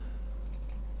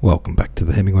Welcome back to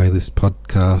the Hemingway List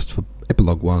podcast for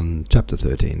Epilogue 1, Chapter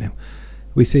 13. Now,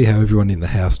 we see how everyone in the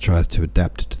house tries to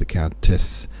adapt to the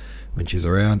Countess when she's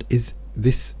around. Is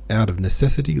this out of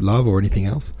necessity, love, or anything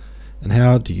else? And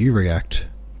how do you react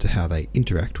to how they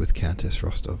interact with Countess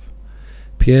Rostov?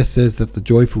 Pierre says that the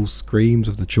joyful screams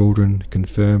of the children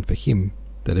confirm for him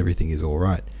that everything is all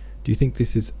right. Do you think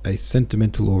this is a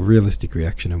sentimental or realistic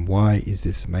reaction, and why is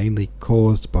this mainly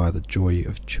caused by the joy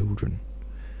of children?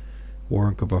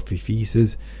 Warren Kovafifi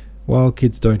says, while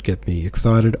kids don't get me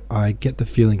excited, I get the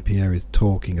feeling Pierre is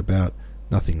talking about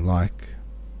nothing like...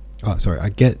 I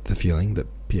get the feeling that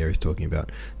Pierre is talking about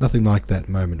nothing like that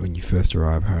moment when you first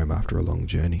arrive home after a long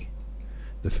journey.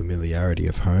 The familiarity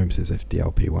of home, says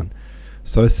FDLP1.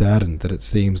 So saddened that it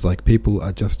seems like people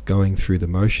are just going through the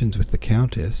motions with the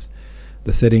Countess,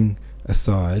 the setting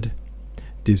aside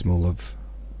dismal of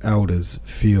Alda's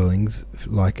feelings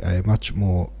like a much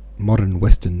more modern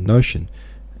Western notion,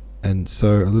 and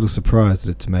so a little surprised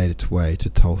that it's made its way to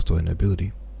Tolstoy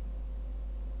nobility.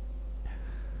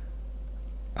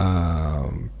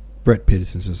 Brett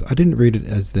Peterson says, I didn't read it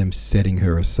as them setting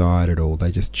her aside at all.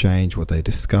 They just change what they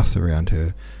discuss around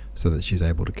her so that she's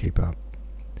able to keep up.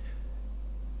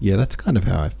 Yeah, that's kind of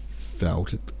how I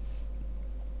felt.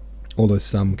 Although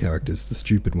some characters, the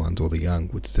stupid ones or the young,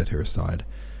 would set her aside.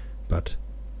 But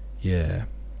yeah,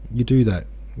 you do that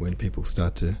when people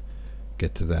start to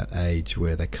get to that age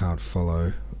where they can't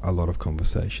follow a lot of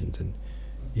conversations, and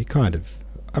you kind of,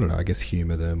 I don't know, I guess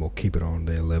humour them or keep it on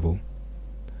their level.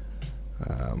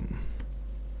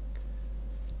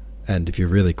 And if you're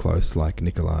really close, like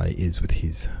Nikolai is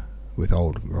with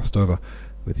old Rostova,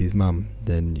 with his mum,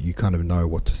 then you kind of know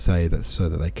what to say so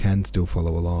that they can still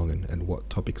follow along, and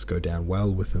what topics go down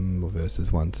well with them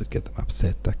versus ones that get them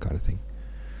upset, that kind of thing.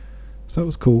 So it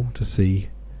was cool to see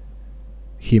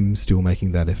him still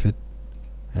making that effort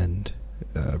and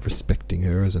respecting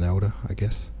her as an elder, I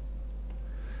guess.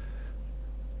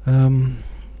 Alright,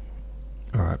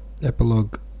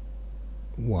 Epilogue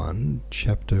 1,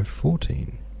 Chapter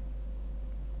 14.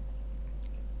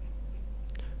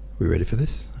 We ready for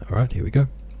this? Alright, here we go.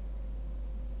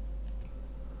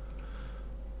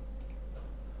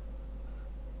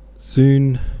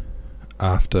 Soon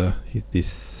after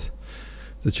this,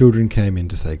 the children came in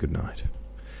to say goodnight.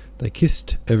 They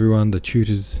kissed everyone, the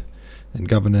tutors and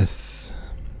governess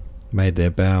made their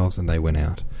bows, and they went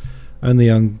out. Only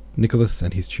young Nicholas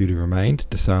and his tutor remained.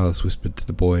 Dessalles whispered to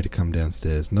the boy to come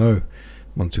downstairs. No,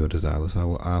 Monsieur Dessalles, I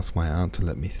will ask my aunt to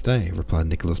let me stay, replied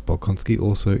Nicholas Bolkonsky,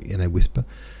 also in a whisper.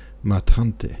 Ma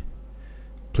tante,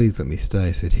 please let me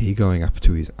stay, said he, going up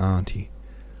to his auntie.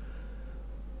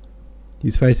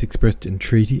 His face expressed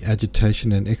entreaty,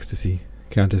 agitation, and ecstasy.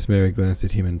 Countess Mary glanced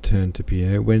at him and turned to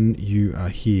Pierre. When you are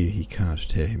here, he can't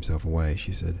tear himself away,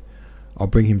 she said. I'll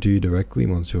bring him to you directly,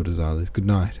 Monsieur Dessalles. Good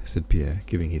night, said Pierre,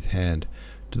 giving his hand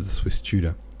to the Swiss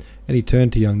tutor. And he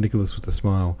turned to young Nicholas with a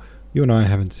smile. You and I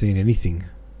haven't seen anything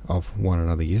of one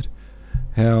another yet.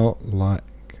 How like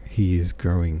he is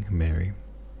growing, Mary,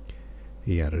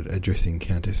 he added, addressing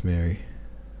Countess Mary.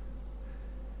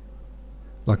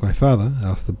 Like my father?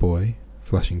 Asked the boy,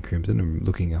 flushing crimson and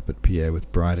looking up at Pierre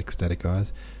with bright, ecstatic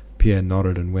eyes. Pierre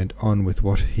nodded and went on with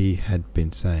what he had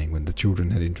been saying when the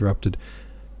children had interrupted.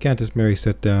 Countess Mary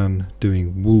sat down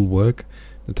doing wool work.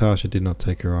 Natasha did not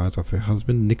take her eyes off her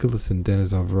husband. Nicholas and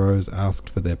Denisov rose,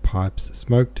 asked for their pipes,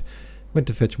 smoked, went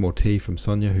to fetch more tea from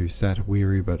Sonia, who sat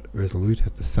weary but resolute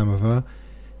at the samovar,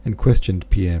 and questioned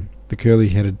Pierre. The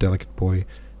curly-headed, delicate boy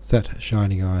sat,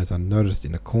 shining eyes unnoticed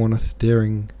in a corner,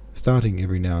 starting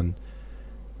every now and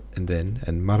then,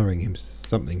 and muttering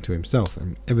something to himself,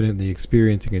 and evidently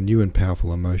experiencing a new and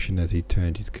powerful emotion as he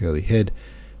turned his curly head,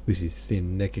 with his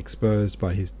thin neck exposed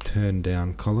by his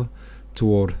turned-down collar,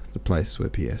 toward the place where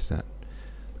Pierre sat.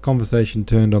 The conversation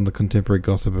turned on the contemporary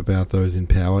gossip about those in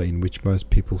power, in which most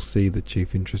people see the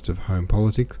chief interest of home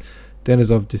politics.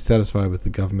 Denisov, dissatisfied with the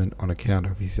government on account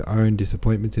of his own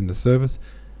disappointments in the service,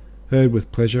 heard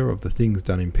with pleasure of the things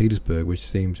done in Petersburg which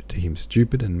seemed to him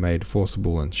stupid, and made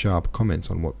forcible and sharp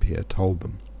comments on what Pierre told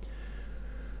them.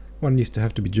 One used to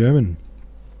have to be German.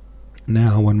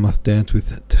 Now one must dance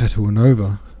with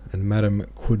Tatuanova and Madame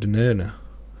Kudnerna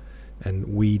and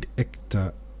Weed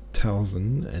Ekta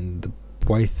Tausen and the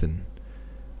Boythen.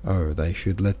 Oh, they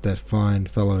should let that fine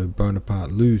fellow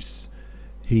Bonaparte loose.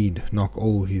 He'd knock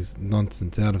all his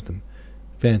nonsense out of them.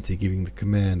 Fancy giving the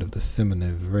command of the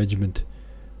Semenev regiment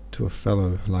to a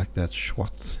fellow like that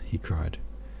Schwartz, he cried.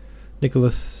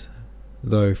 Nicholas,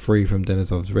 though free from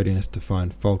Denisov's readiness to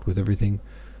find fault with everything,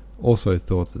 also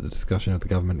thought that the discussion of the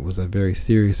government was a very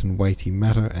serious and weighty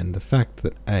matter, and the fact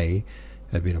that A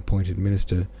had been appointed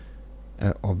minister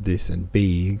of this and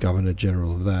B,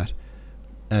 Governor-General of that,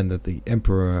 and that the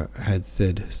Emperor had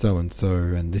said so-and-so,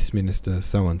 and this minister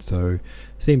so-and-so,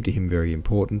 seemed to him very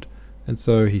important, and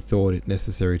so he thought it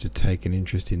necessary to take an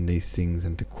interest in these things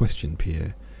and to question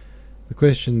Pierre. The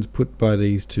questions put by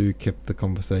these two kept the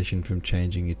conversation from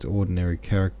changing its ordinary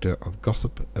character of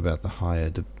gossip about the higher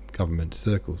government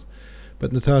circles.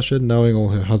 But Natasha, knowing all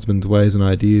her husband's ways and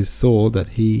ideas, saw that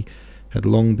he had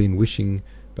long been wishing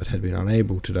but had been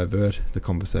unable to divert the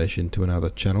conversation to another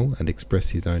channel and express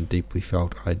his own deeply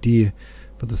felt idea,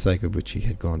 for the sake of which he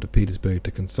had gone to Petersburg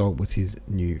to consult with his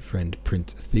new friend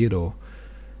Prince Theodore.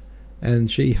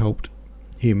 And she helped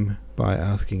him by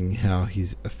asking how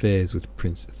his affairs with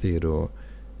Prince Theodore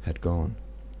had gone.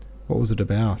 "What was it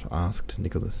about?" asked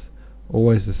Nicholas.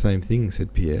 "Always the same thing,"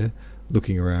 said Pierre,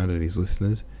 looking around at his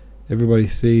listeners. "Everybody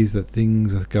sees that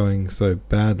things are going so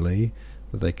badly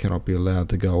that they cannot be allowed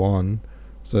to go on,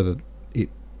 so that it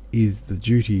is the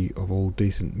duty of all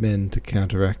decent men to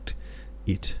counteract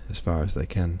it as far as they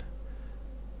can."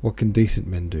 "What can decent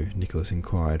men do?" Nicholas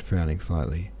inquired, frowning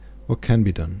slightly. "What can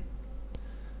be done?"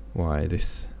 "Why,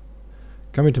 this."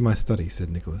 "Come into my study," said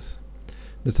Nicholas.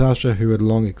 Natasha, who had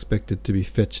long expected to be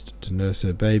fetched to nurse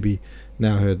her baby,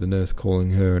 now heard the nurse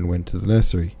calling her and went to the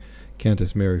nursery.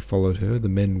 Countess Mary followed her. The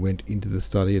men went into the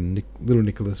study, and little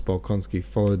Nicholas Bolkonsky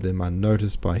followed them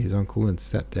unnoticed by his uncle and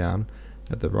sat down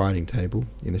at the writing table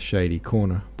in a shady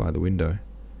corner by the window.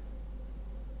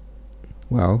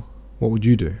 "Well, what would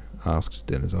you do?" asked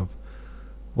Denisov.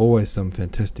 "Always some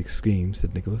fantastic scheme,"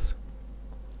 said Nicholas.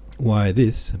 "Why,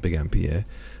 this," began Pierre,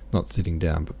 not sitting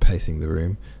down but pacing the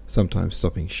room, sometimes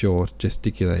stopping short,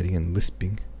 gesticulating and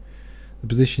lisping. "The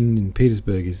position in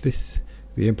Petersburg is this.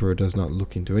 The Emperor does not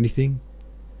look into anything.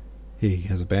 He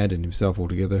has abandoned himself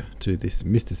altogether to this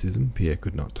mysticism." Pierre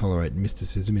could not tolerate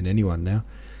mysticism in anyone now.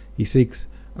 "He seeks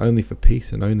only for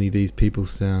peace, and only these people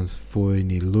sounds foi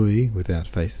ni lui, without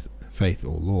faith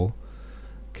or law,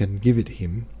 can give it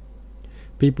him.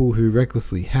 People who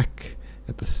recklessly hack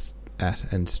at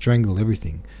and strangle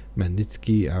everything,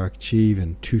 Magnitsky, Arakcheev,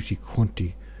 and tutti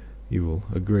quanti. You will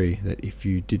agree that if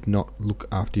you did not look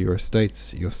after your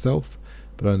estates yourself,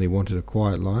 but only wanted a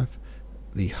quiet life,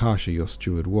 the harsher your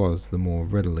steward was, the more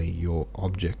readily your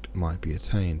object might be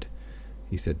attained,"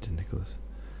 he said to Nicholas.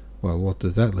 "Well, what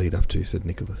does that lead up to?" said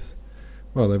Nicholas.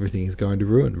 "Well, everything is going to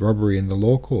ruin. Robbery in the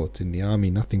law courts, in the army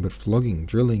nothing but flogging,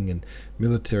 drilling, and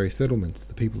military settlements.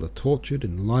 The people are tortured,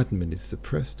 enlightenment is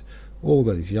suppressed, all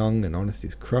that is young and honest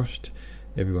is crushed.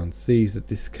 Everyone sees that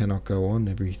this cannot go on.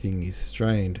 Everything is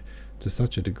strained to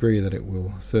such a degree that it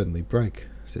will certainly break,"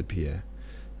 said Pierre,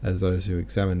 as those who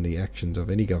examine the actions of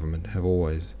any government have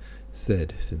always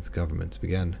said since governments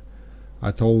began.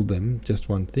 "I told them just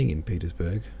one thing in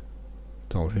Petersburg."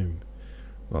 "Told whom?"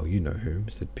 "Well, you know whom,"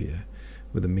 said Pierre,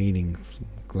 with a meaning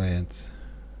glance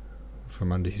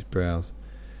from under his brows.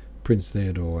 "Prince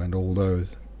Theodore and all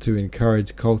those. To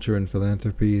encourage culture and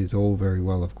philanthropy is all very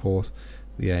well, of course.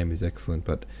 The aim is excellent,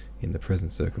 but in the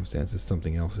present circumstances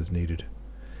something else is needed."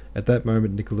 At that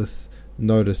moment Nicholas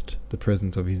noticed the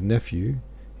presence of his nephew.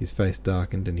 His face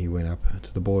darkened, and he went up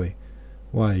to the boy.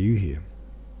 "Why are you here?"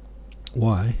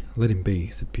 "Why? Let him be,"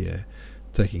 said Pierre,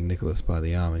 taking Nicholas by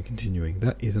the arm and continuing.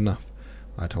 "That is enough.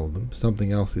 I told them.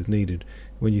 Something else is needed.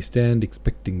 When you stand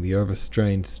expecting the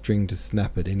overstrained string to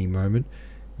snap at any moment,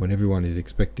 when everyone is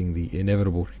expecting the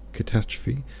inevitable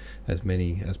catastrophe, as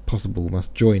many as possible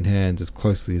must join hands as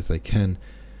closely as they can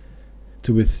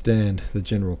to withstand the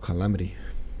general calamity.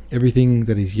 Everything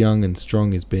that is young and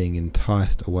strong is being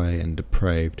enticed away and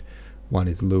depraved. One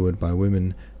is lured by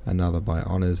women, another by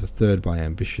honours, a third by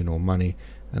ambition or money,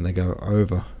 and they go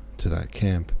over to that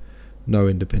camp. No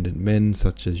independent men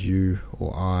such as you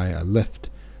or I are left.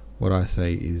 What I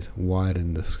say is,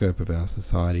 widen the scope of our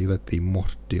society. Let the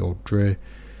mot d'ordre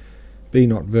be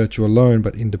not virtue alone,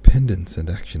 but independence and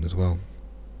action as well."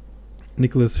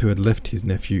 Nicholas, who had left his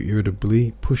nephew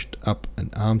irritably, pushed up an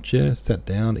armchair, sat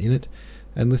down in it,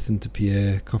 and listened to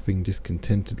Pierre, coughing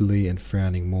discontentedly and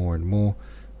frowning more and more.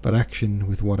 "But action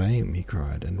with what aim?" he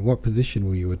cried. "And what position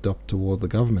will you adopt toward the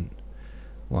government?"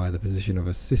 "Why, the position of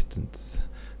assistants.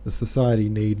 The society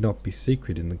need not be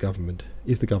secret in the government,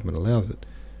 if the government allows it.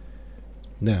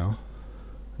 Now,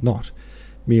 not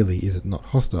merely is it not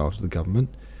hostile to the government,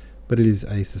 but it is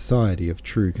a society of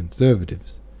true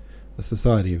conservatives, a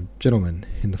society of gentlemen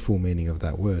in the full meaning of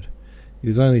that word. It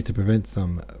is only to prevent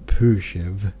some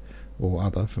Purchev or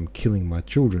other from killing my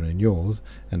children and yours,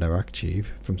 and Arakcheev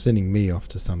from sending me off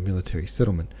to some military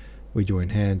settlement. We join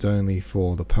hands only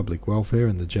for the public welfare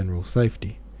and the general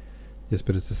safety. Yes,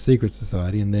 but it's a secret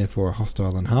society, and therefore a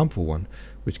hostile and harmful one,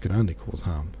 which can only cause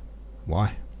harm."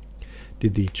 "Why?"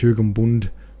 Did the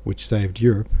Tugendbund, which saved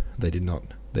Europe — they did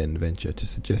not then venture to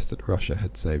suggest that Russia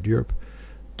had saved Europe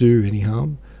 — do any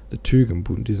harm? The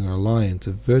Tugendbund is an alliance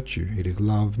of virtue. It is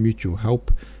love, mutual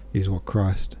help. It is what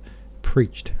Christ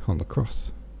preached on the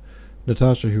cross.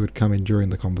 Natasha, who had come in during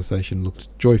the conversation,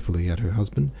 looked joyfully at her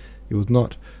husband. It was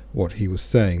not what he was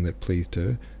saying that pleased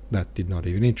her. That did not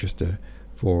even interest her,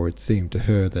 for it seemed to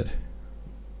her that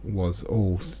was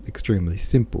all extremely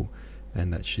simple,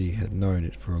 and that she had known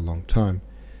it for a long time.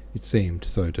 It seemed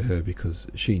so to her because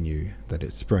she knew that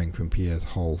it sprang from Pierre's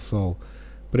whole soul,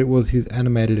 but it was his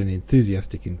animated and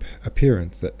enthusiastic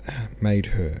appearance that made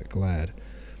her glad.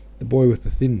 The boy with the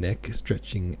thin neck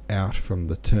stretching out from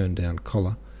the turned-down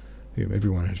collar, whom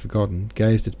everyone had forgotten,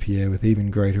 gazed at Pierre with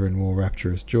even greater and more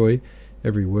rapturous joy.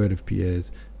 Every word of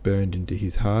Pierre's burned into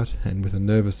his heart, and with a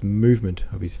nervous movement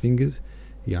of his fingers,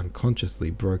 he unconsciously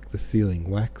broke the sealing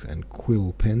wax and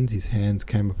quill pens his hands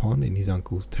came upon in his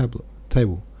uncle's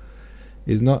table.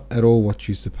 It is not at all what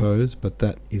you suppose, but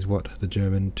that is what the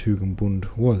German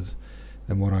Tugendbund was,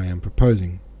 and what I am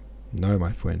proposing. No,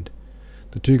 my friend,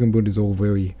 the Tugendbund is all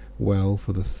very well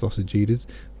for the sausage-eaters,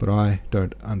 but I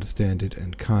don't understand it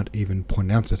and can't even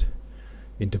pronounce it,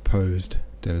 interposed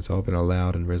Denisov in a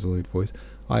loud and resolute voice.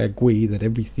 I agree that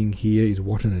everything here is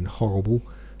rotten and horrible,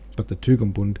 but the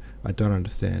Tugendbund I don't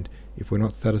understand. If we're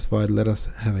not satisfied, let us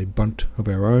have a bunt of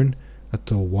our own.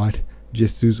 That's all right.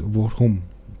 Jesus warum.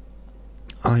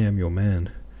 I am your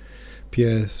man.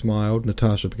 Pierre smiled.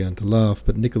 Natasha began to laugh,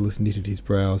 but Nicholas knitted his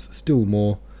brows still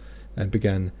more and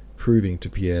began proving to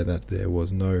Pierre that there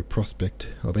was no prospect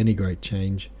of any great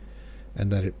change,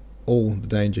 and that all the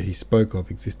danger he spoke of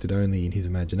existed only in his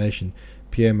imagination.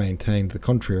 Pierre maintained the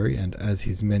contrary, and as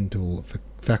his mental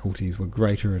faculties were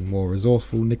greater and more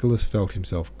resourceful, Nicholas felt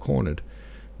himself cornered.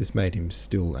 This made him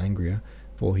still angrier,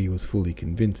 for he was fully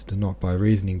convinced, not by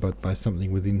reasoning but by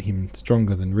something within him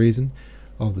stronger than reason,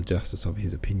 of the justice of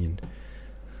his opinion.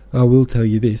 I will tell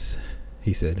you this,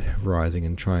 he said, rising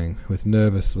and trying with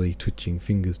nervously twitching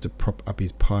fingers to prop up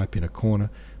his pipe in a corner,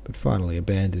 but finally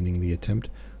abandoning the attempt.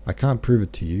 I can't prove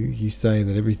it to you. You say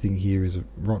that everything here is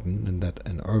rotten and that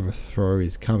an overthrow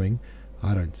is coming.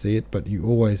 I don't see it, but you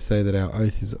always say that our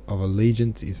oath of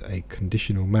allegiance is a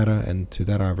conditional matter, and to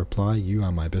that I reply, you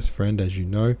are my best friend, as you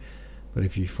know, but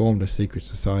if you formed a secret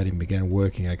society and began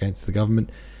working against the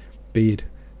government, be it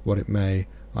what it may,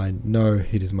 I know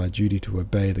it is my duty to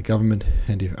obey the government,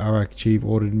 and if Arakcheev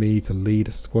ordered me to lead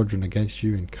a squadron against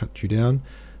you and cut you down,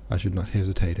 I should not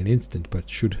hesitate an instant, but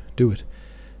should do it,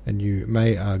 and you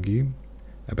may argue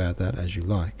about that as you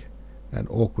like. An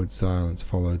awkward silence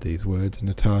followed these words.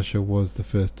 Natasha was the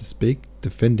first to speak,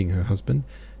 defending her husband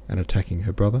and attacking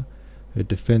her brother. Her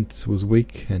defence was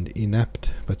weak and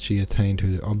inapt, but she attained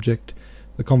her object.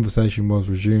 The conversation was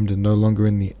resumed, and no longer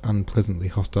in the unpleasantly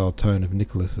hostile tone of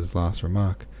Nicholas's last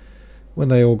remark. When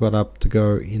they all got up to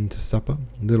go in to supper,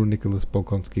 little Nicholas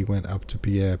Bolkonsky went up to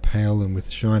Pierre, pale and with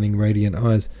shining, radiant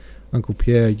eyes. Uncle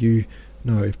Pierre, you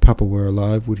know, if Papa were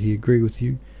alive, would he agree with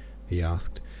you? He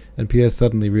asked, and Pierre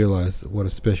suddenly realized what a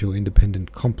special,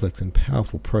 independent, complex and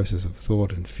powerful process of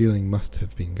thought and feeling must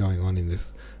have been going on in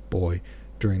this boy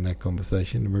during that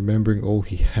conversation, and remembering all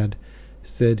he had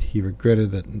said, he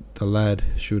regretted that the lad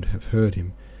should have heard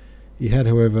him. He had,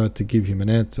 however, to give him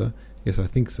an answer. Yes, I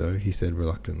think so, he said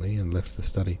reluctantly, and left the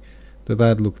study. The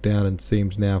lad looked down and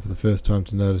seemed now for the first time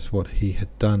to notice what he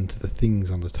had done to the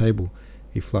things on the table.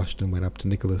 He flushed and went up to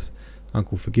Nicholas.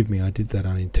 Uncle, forgive me, I did that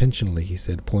unintentionally, he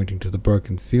said, pointing to the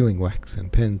broken sealing wax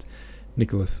and pens.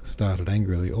 Nicholas started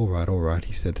angrily. All right,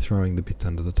 he said, throwing the bits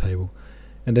under the table.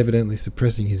 And evidently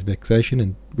suppressing his vexation,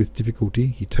 and with difficulty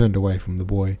he turned away from the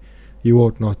boy. You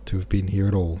ought not to have been here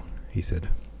at all, he said.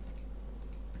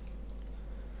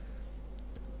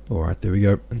 All right, there we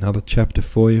go. Another chapter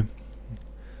for you.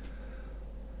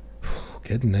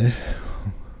 Getting there.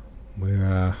 We're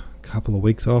a couple of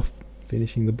weeks off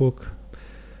finishing the book.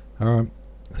 All right,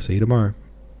 see you tomorrow.